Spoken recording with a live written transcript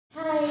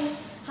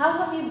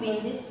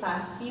been these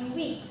past few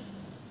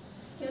weeks?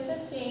 Still the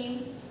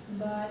same,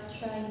 but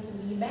trying to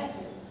be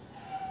better.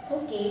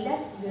 Okay,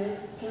 that's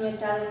good. Can you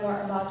tell me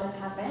more about what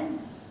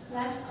happened?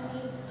 Last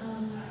week,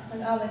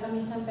 nag-away kami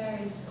sa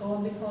parents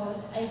ko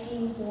because I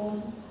came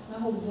home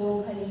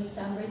nahubog halin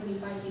sa birthday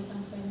party sa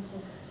friend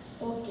ko.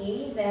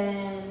 Okay,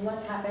 then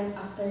what happened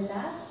after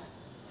that?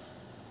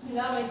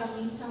 Nag-away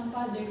kami sa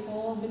father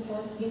ko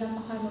because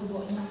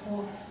ginapakanubo niya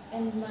ko.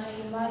 And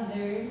my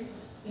mother,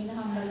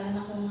 ginahambalan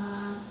ako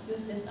nga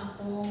useless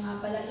ako nga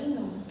pala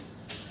inom.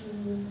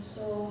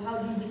 So,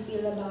 how did you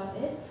feel about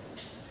it?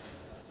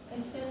 I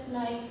felt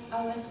like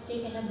I was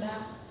taken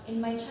aback in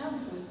my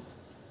childhood.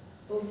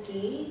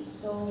 Okay,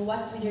 so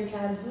what's with your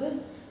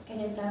childhood?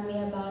 Can you tell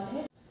me about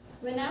it?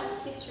 When I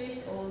was 6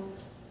 years old,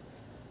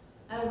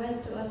 I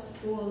went to a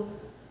school.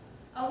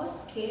 I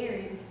was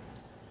scared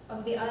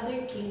of the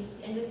other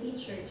kids and the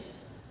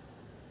teachers.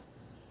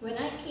 When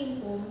I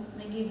came home,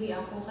 nagibi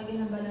ako kaya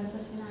ginabalan ko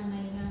si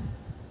nanay na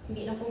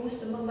hindi na ko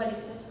gusto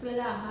magbalik sa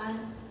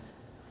eskwelahan.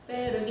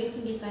 Pero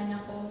ginsingitan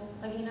niya ko,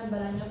 kaya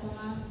ginabalan niya ko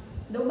nga,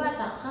 daw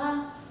bata ka.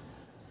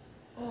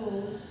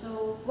 Oh,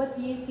 so what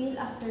do you feel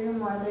after your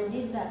mother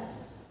did that?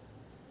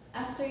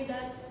 After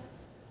that,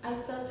 I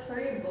felt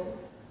horrible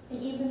and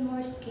even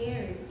more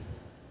scared.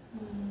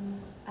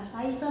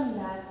 Aside from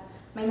that,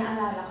 may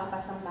naalala ka pa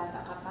sa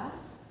bata ka pa?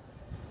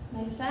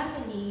 My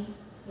family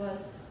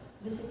was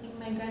visiting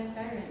my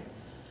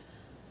grandparents.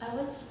 I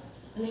was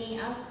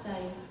playing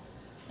outside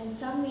and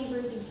some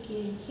neighborhood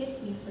kid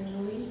hit me for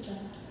no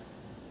reason.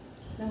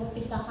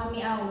 Nag-upisa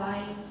kami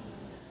away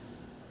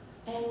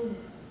and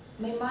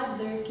my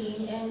mother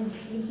came and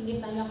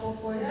ginsigitan ako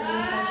for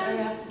being such a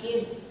rough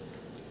kid.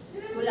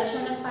 Wala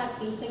siya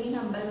nagpati sa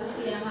ginhambal ko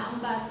siya nga ang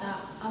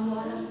bata amo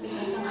ang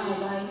nagpisa sa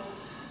away.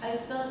 I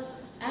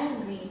felt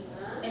angry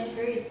and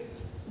hurt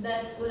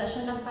that wala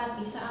siya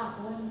nagpati sa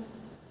akon.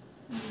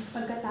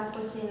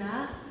 Pagkatapos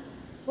sina,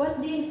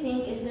 what do you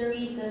think is the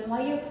reason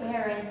why your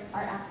parents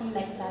are acting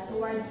like that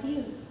towards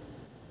you?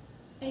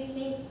 I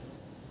think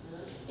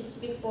it's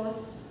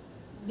because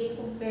they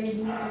compared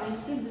me to my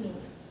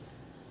siblings.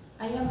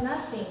 I am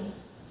nothing.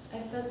 I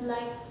felt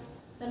like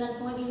tanan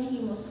ko nga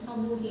ginahimo sa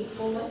kabuhi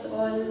ko was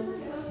all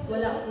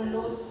wala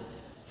ulos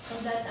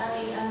and that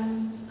I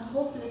am a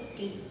hopeless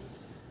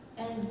case.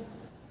 And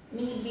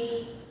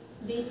maybe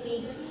they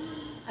think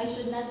I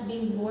should not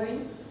be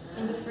born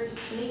in the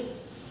first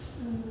place.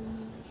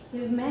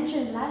 You've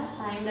mentioned last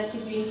time that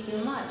you drink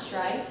too much,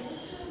 right?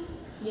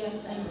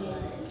 Yes, I did.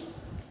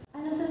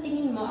 Ano sa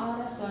tingin mo ang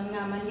rason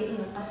nga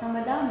magiinom ka sa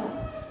madamo?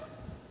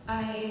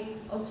 I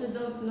also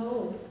don't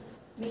know.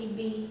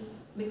 Maybe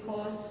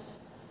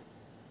because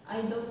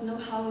I don't know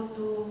how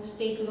to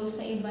stay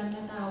close sa ibang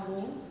nga tao.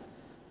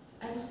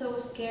 I'm so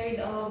scared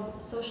of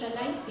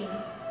socializing.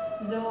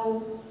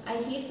 Though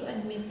I hate to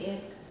admit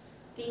it,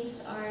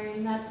 things are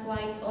not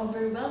quite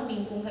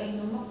overwhelming kung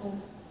kainom ako.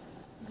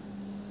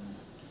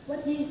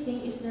 What do you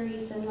think is the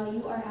reason why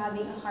you are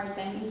having a hard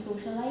time in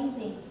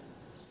socializing?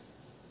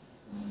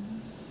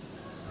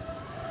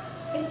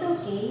 It's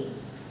okay.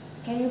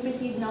 Can you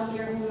proceed now to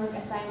your homework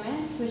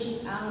assignment, which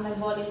is ang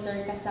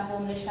nag-volunteer ka sa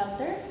homeless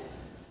shelter?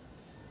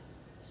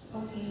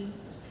 Okay.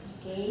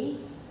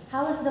 Okay.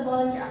 How was the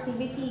volunteer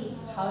activity?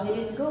 How did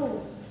it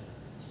go?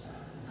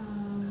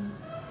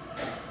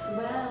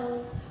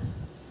 Well,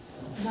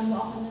 damo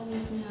ako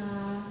na-meet nga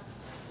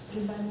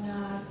ibang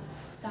nga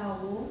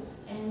tao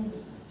and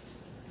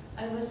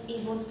I was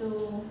able to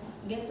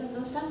get to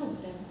know some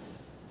of them.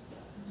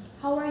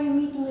 How are you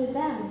meeting with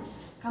them?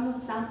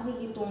 Kamusta ang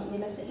pakikitungo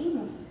nila sa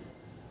imo?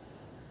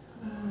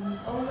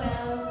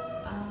 Well,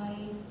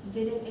 I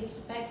didn't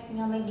expect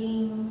nga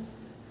maging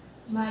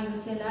mayo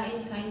sila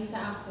and kind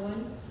sa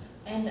akon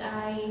and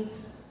I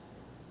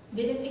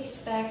didn't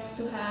expect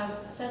to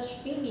have such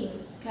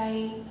feelings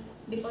kay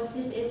because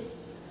this is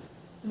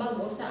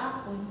bago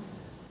sa akon.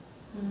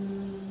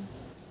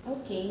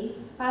 Okay.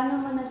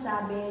 Paano mo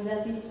nasabi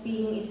that this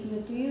feeling is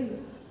new to you?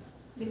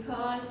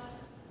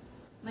 Because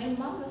my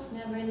mom was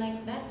never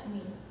like that to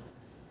me.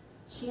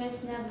 She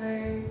has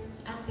never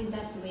acted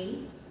that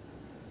way.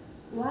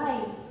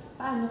 Why?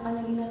 Paano ka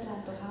naging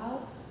natrato?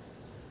 How?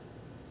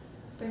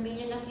 For me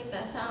niya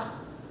nakita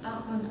sa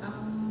akon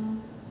ang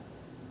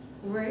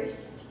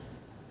worst.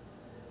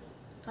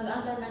 Kag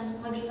ang tanan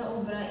ng maging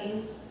obra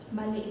is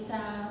mali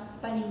sa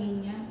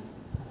paningin niya.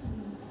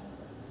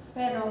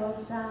 Pero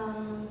sa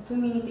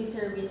community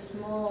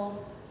service mo,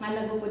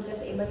 malagupod ka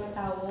sa ibang mga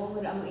tao,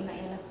 wala mo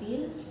ina na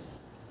feel?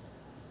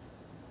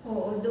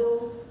 Oo,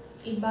 though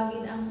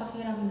ibagid ang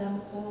pakiramdam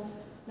ko,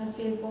 na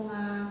feel ko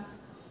nga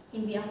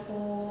hindi ako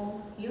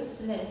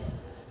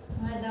useless.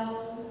 Nga daw,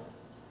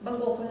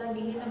 bago ko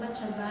lagi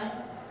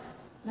nabatyagan,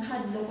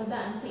 nahadlo ko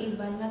daan sa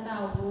ibang nga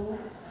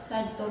tao,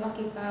 sad to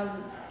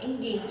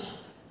makipag-engage.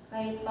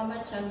 Kahit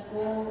pamatsyag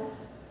ko,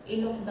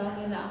 i-lockdown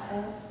nila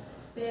ako.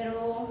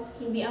 Pero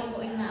hindi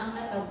ako ina ang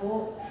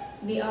natabo.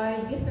 They are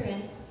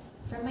different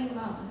from my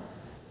mom.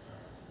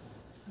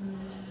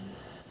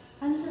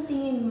 Ano sa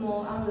tingin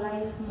mo ang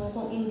life mo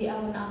kung hindi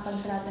ako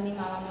nakapagtrata ni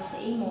mama mo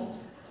sa imo?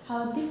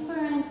 How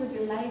different would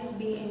your life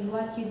be and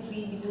what you'd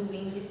be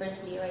doing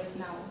differently right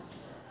now?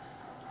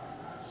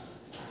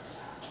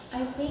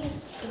 I think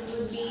it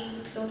would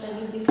be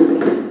totally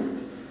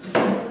different.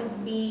 I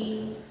would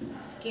be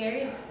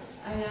scared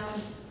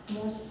around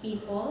most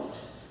people.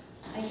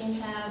 I can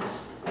have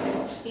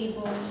a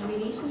stable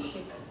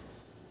relationship.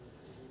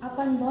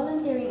 Upon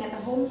volunteering at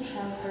a homeless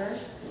shelter,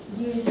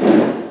 do you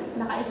think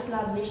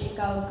naka-establish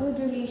ikaw good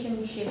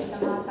relationships sa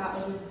mga tao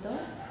dito?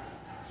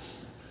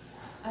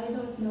 I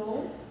don't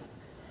know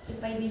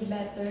if I did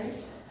better.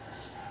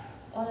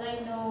 All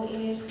I know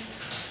is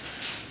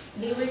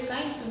they were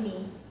kind to me.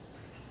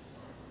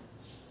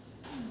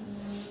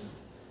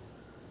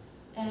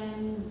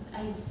 And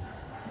I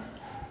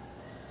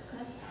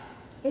cut.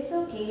 It's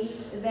okay,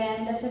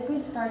 then that's a good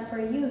start for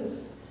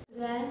you.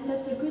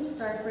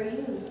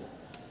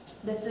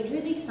 That's a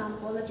good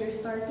example that you're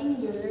starting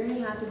and you're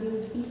learning how to be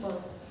with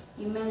people.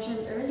 You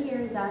mentioned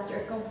earlier that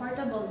you're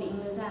comfortable being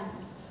with them.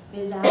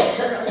 With that,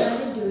 you're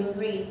already doing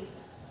great.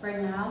 For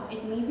now,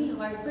 it may be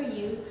hard for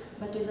you,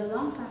 but with a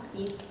long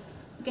practice,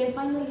 you can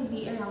finally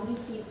be around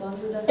with people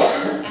without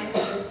feeling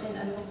anxious and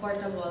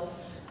uncomfortable.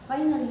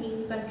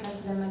 Finally, you can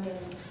trust them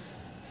again.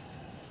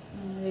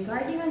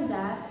 Regarding on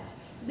that,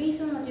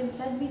 based on what you've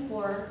said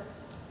before,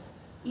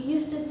 you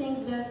used to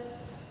think that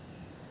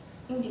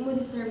hindi mo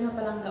deserve na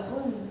palang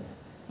gaon.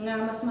 Nga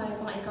mas mahal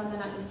kung ikaw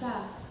na lang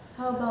isa.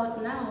 How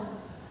about now?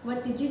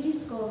 What did you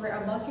discover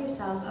about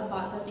yourself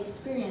about that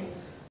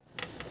experience?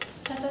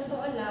 Sa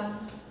totoo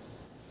lang,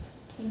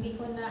 hindi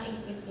ko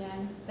naisip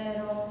yan.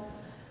 Pero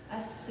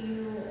as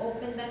you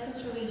open that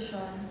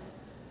situation,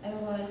 I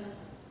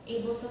was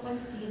able to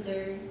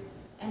consider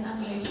and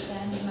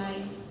understand my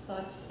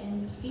thoughts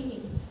and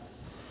feelings.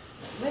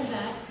 With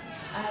that,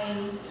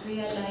 I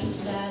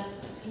realized that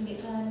hindi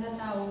talaga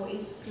tao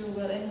is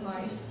cruel and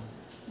harsh,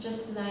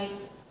 just like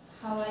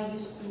how I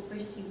used to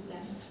perceive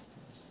them.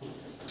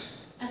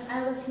 As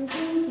I was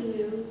listening to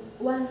you,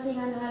 one thing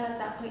ang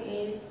nahalata ko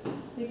is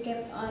you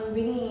kept on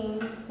bringing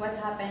what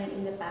happened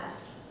in the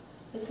past.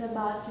 It's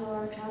about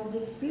your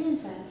childhood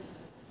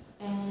experiences.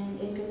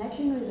 And in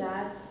connection with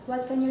that,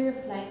 what can you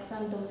reflect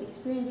from those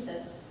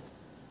experiences?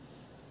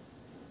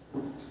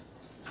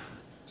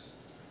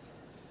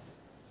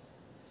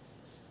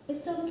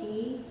 It's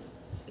okay.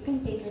 You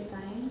can take your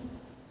time.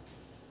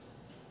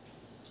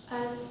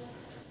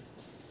 As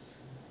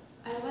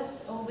I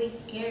was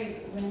always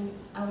scared when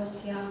I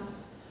was young,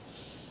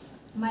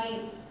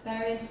 my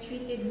parents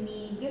treated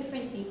me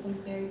differently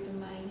compared to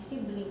my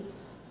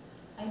siblings.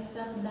 I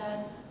felt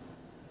that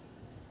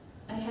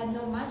I had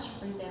no match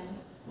for them.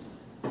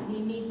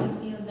 They made me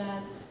feel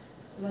that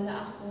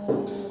wala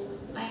ako,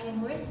 I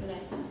am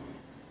worthless.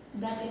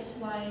 That is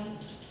why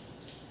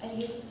I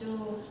used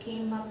to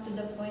came up to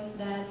the point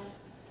that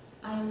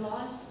I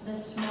lost the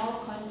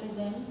small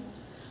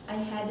confidence I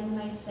had in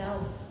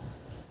myself.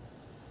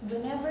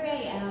 Whenever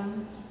I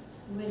am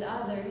with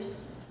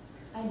others,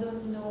 I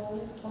don't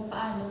know kung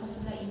paano ko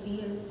sila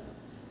i-deal.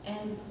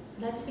 And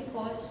that's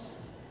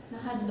because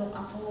nahadlok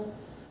ako.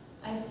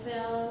 I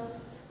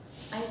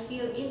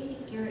feel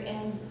insecure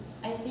and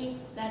I think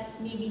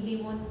that maybe they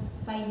won't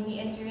find me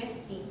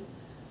interesting.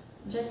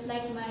 Just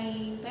like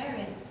my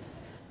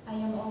parents, I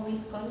am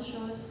always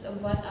conscious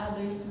of what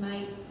others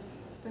might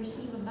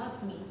perceive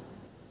about me.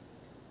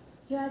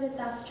 You had a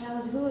tough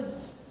childhood.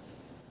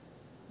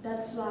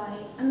 That's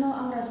why, ano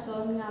ang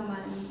rason nga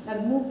man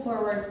nag-move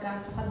forward ka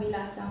sa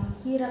kabila sang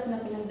hirap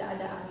na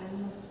pinagdadaanan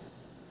mo?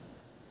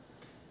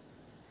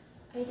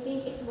 I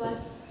think it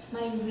was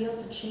my will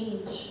to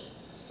change.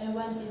 I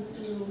wanted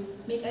to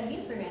make a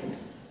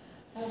difference.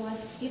 I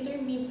was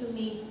determined to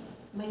make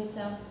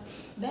myself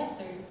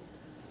better.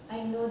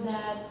 I know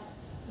that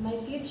my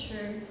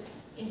future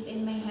is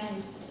in my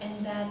hands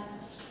and that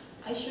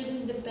I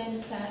shouldn't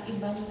depend sa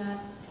ibang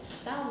na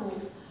tao.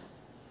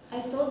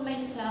 I told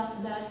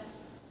myself that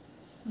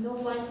no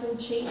one can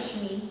change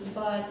me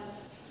but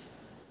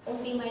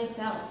only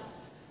myself.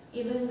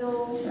 Even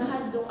though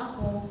nahadlok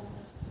ako,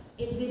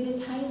 it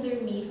didn't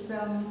hinder me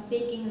from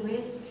taking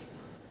risk.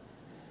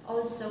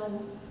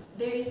 Also,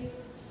 there is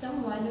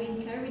someone who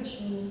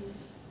encouraged me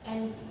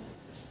and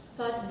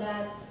thought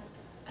that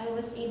I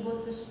was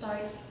able to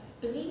start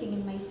believing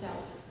in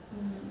myself.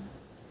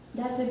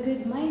 That's a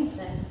good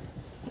mindset.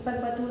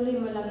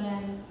 Ipagpatuloy mo lang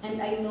yan, and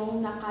I know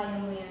na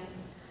kaya mo yan.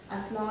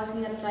 As long as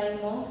ina-try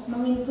mo,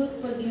 mangin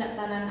fruitful din na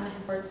tanan ang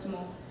efforts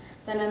mo.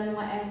 Tanan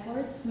mga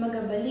efforts,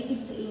 magabaligid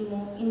sa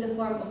imo in the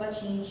form of a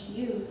change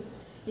you.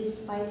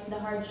 Despite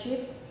the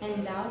hardship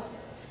and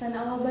doubts,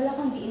 tanawa bala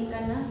kung diin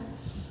ka na.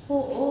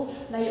 Oo,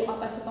 layo ka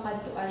pa sa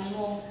pakadtuan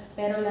mo,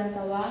 pero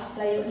lantawa,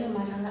 layo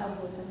naman ang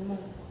naabutan mo.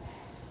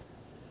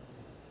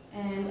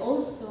 And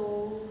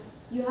also,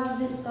 you have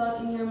this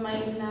thought in your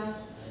mind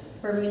na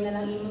permi na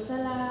lang imo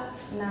sala,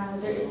 na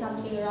there is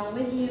something wrong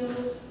with you.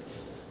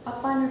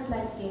 Upon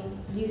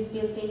reflecting, do you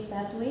still think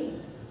that way?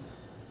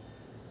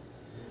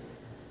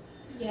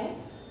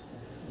 Yes.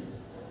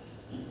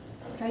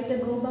 Try to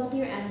go back to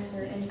your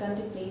answer and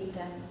contemplate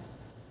them.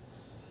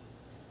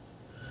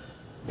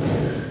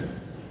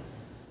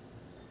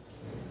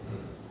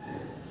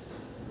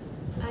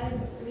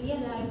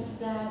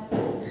 realized that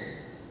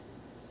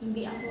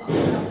hindi ako ang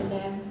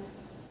problem.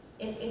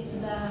 It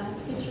is the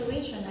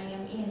situation I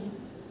am in.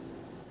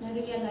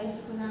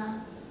 Na-realize ko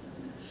na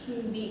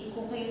hindi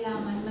ko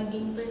kailangan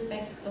maging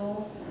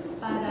perfecto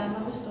para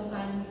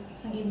magustuhan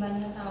sa iba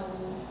na tao.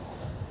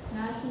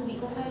 Na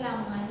hindi ko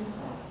kailangan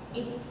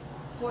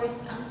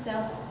i-force ang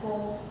self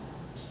ko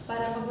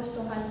para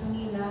magustuhan ko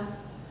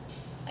nila.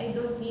 I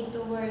don't need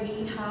to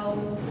worry how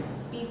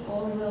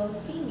people will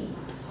see me.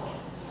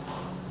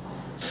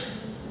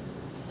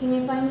 Can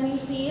you finally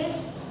see it?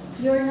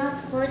 You're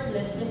not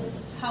worthless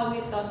just how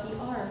you thought you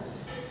are.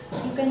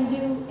 You can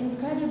do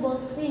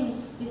incredible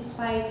things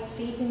despite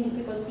facing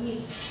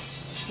difficulties.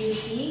 You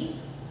see,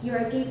 you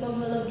are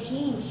capable of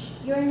change.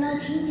 You are now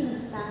changing,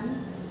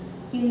 Stan.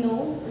 You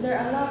know, there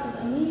are a lot of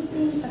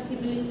amazing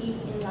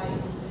possibilities in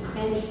life.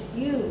 And it's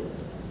you,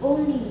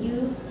 only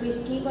you, who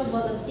is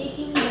capable of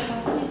taking the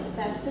positive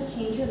steps to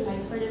change your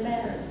life for the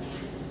better.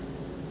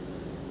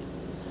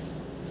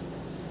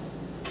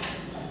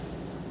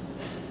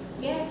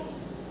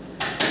 Yes,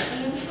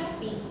 I am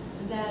happy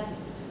that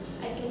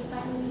I can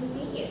finally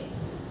see it.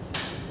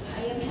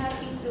 I am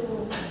happy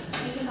to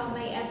see how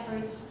my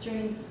efforts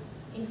turn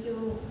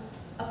into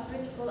a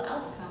fruitful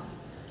outcome.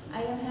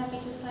 I am happy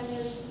to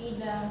finally see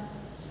the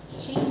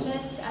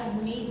changes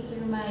I've made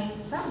through my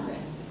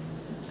progress.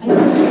 I am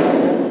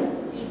happy to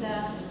see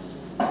the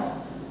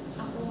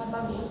ako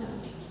mabago na.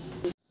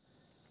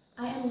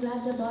 I am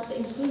glad about the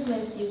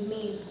improvements you've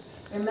made.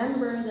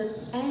 Remember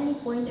that at any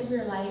point of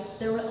your life,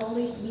 there will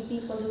always be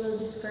people who will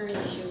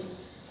discourage you.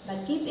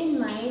 But keep in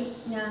mind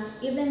na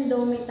even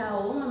though may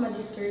tao nga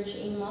ma-discourage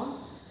mo,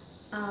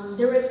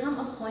 there will come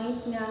a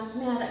point nga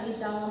may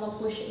haragid tao nga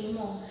mag-push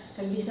mo.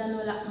 Kag bisan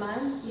wala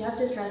man, you have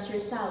to trust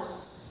yourself.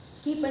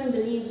 Keep on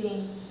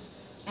believing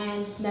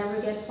and never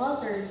get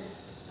faltered.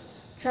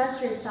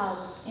 Trust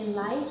yourself. In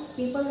life,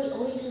 people will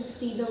always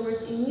see the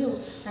worst in you.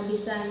 Na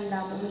bisan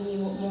damo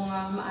mahimo mo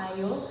nga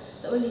maayo,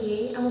 sa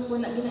ulihi, ang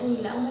mapuna gina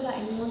nila ang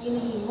malain mo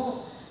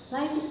ginahimo.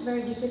 Life is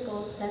very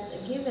difficult, that's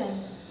a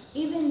given.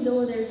 Even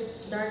though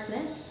there's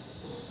darkness,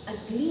 a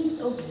glint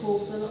of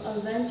hope will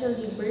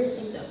eventually burst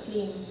into a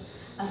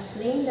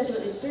flame that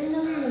will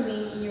eternally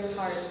remain in your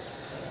heart.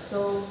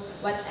 So,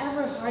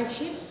 whatever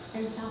hardships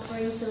and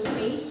sufferings you'll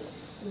face,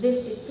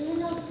 this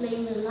eternal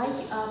flame will light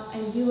you up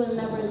and you will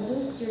never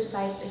lose your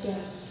sight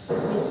again.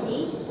 You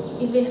see,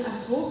 even a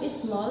hope is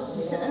small,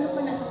 bisan ano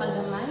pa na sa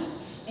kagamay,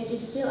 it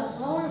is still a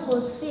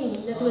powerful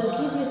thing that will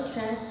give you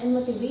strength and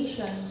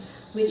motivation,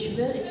 which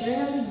will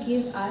eternally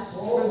give us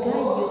or guide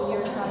you to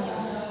your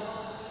triumph.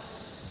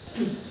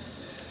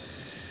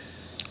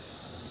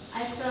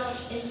 I felt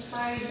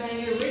inspired by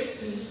your words,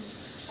 Miss.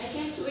 I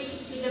can't wait to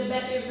see the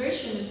better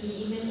version of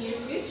me in the near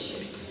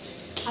future.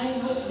 I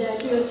hope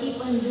that you will keep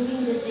on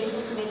doing the things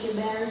that make you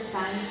better,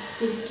 Stan.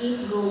 Just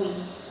keep going.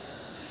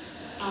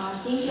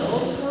 Thank you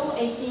also.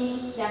 I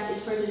think that's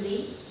it for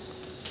today.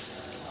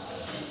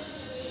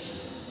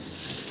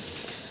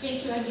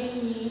 Thank you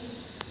again, Miss.